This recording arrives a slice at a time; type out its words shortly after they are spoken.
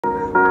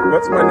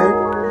What's my name?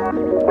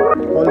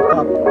 Pogba.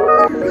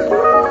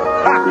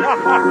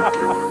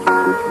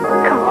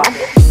 Come on.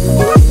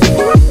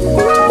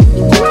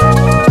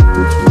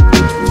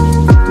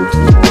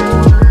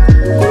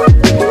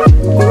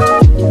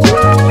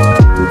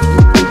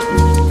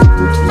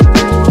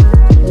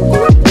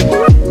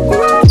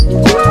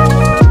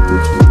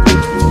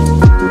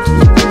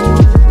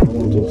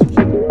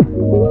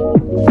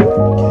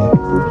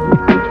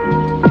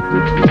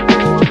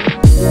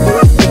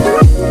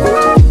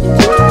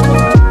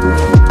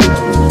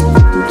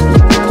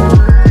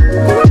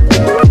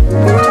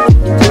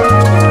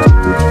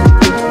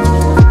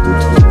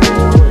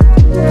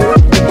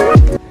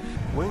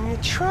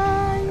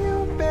 Try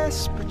your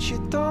best, but you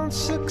don't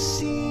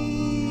succeed.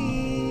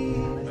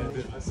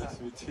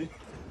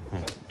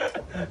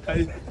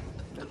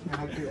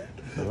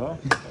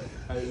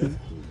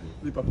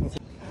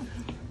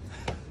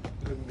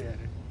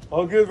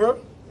 All good, bro?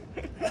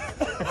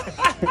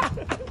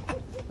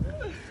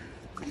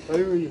 How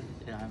are you?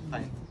 Yeah, I'm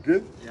fine.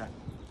 Good? Yeah.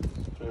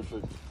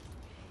 Perfect.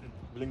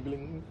 Bling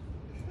bling.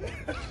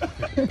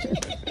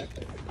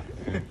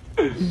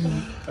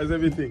 How's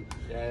everything?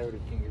 Yeah,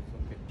 everything is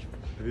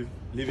okay.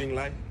 Living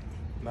life?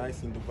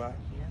 Nice in Dubai?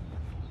 Yeah.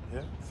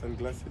 Yeah?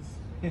 Sunglasses?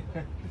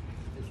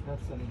 It's not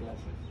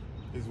sunglasses.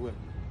 Is what?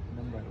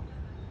 Number.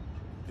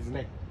 Isn't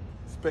Spec.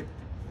 Spec.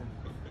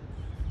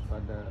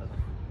 For the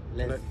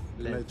lens.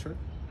 Can I try?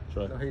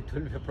 Try. No, it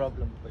will be a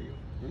problem for you.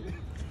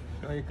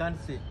 No, you can't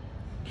see.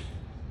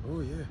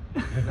 Oh yeah.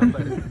 Number,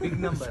 big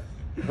number.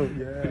 Oh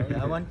yeah.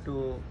 Yeah, I want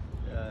to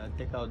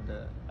take out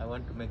the. I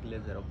want to make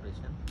laser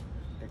operation.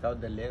 Take out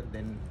the layer,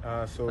 then.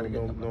 So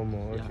forget the no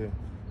more. yeah. Okay.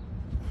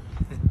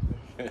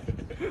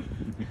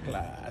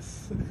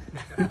 Class.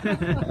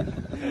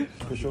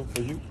 Special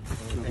for you.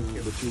 Thank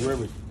you. But you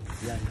wear it.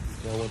 Yeah.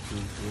 So I want to.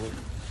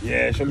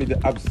 Yeah, show me the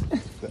abs.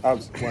 The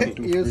abs. 1,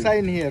 2, You 3.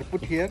 sign here.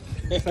 Put here.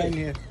 Sign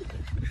here.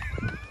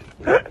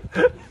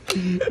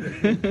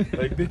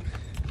 Like this.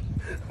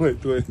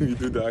 Wait, let me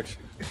do the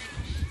action.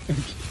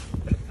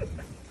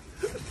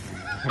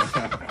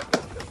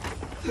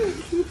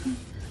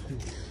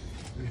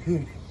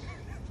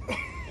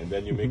 And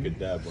then you make a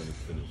dab when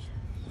it's finished.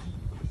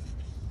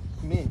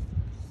 Me.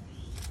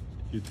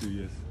 You too,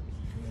 yes.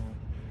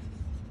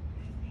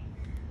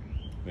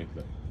 Make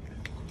that.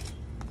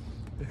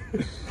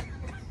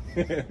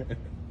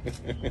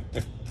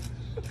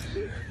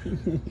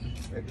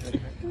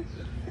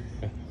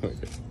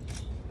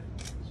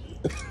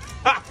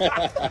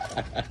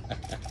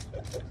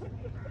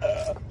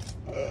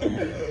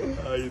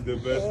 Oh, you're the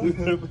best. You're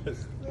the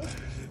best.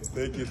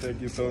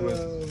 Thank you so much.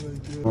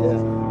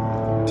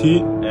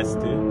 T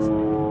ST.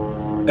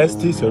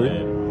 ST, sorry.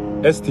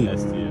 ST.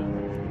 ST.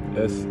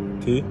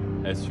 ST.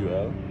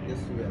 SUL. Yes,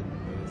 you will.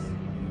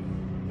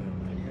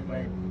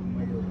 My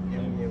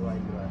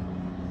M-A-Y-U-R.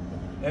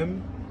 M.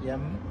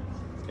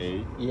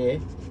 M-A-Y-U-R.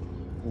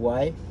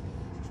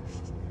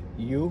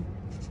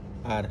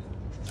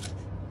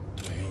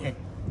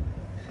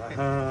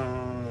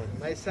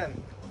 My son,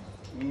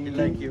 he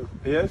like you.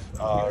 Yes. He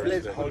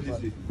plays How old is football.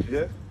 he?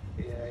 Yeah.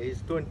 Yeah,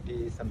 he's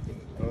 20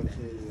 something.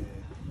 Okay.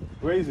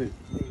 Where is he?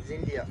 He's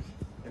India.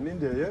 In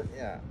India, yeah.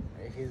 Yeah,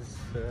 he's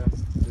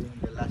doing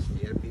the last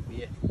year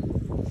BBA.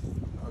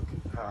 Okay.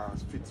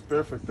 Fits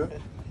perfect, huh?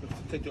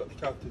 Take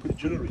out the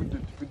jewelry.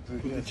 Put the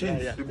Yeah,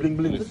 yeah. The bling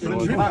blings. T'as vu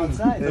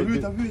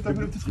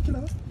le petit truc là?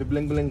 The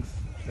bling blings.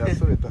 I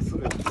saw it. Want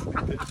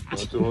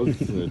to hold it?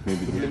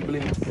 Maybe The bling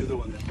blings. The other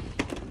one there.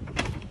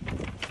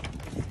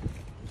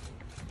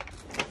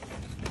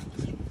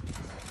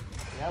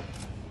 Yep.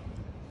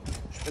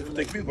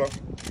 Take me ou pas?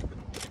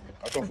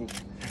 Attends, fou.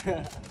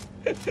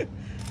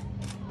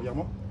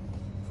 Regarde-moi.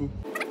 Fou.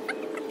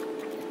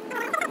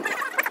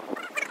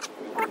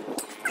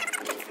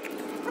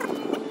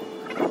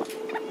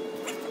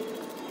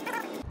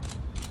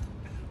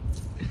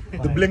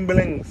 The bling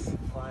blings.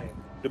 Fine.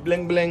 The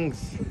bling blings.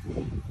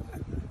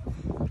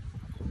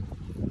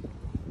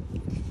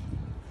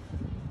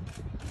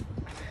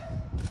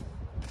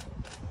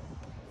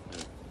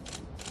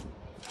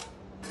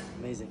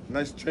 Amazing.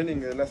 Nice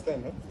training last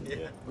time, huh?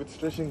 Yeah. Good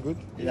stretching, good.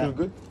 You Yeah. feel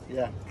good?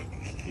 Yeah.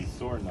 he's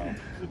sore now.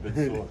 He's a bit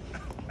sore.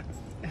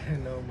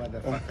 No,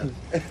 motherfucker.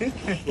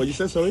 What you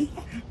said, sorry?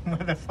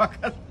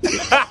 Motherfucker.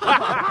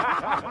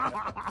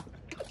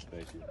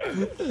 Thank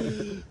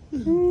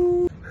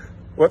you.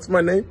 What's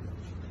my name?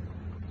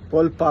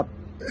 Paul Pop.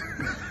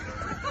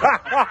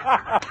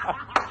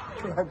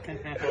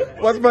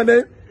 What's my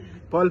name?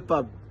 Paul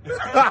Pop.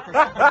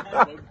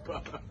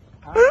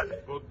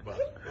 Pogba.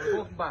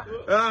 Pogba.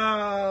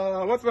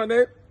 What's my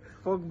name?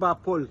 Pogba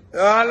Paul.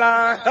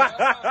 Hola.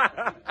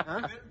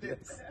 Huh?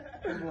 Yes.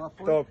 Pogba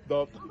Paul.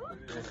 Top.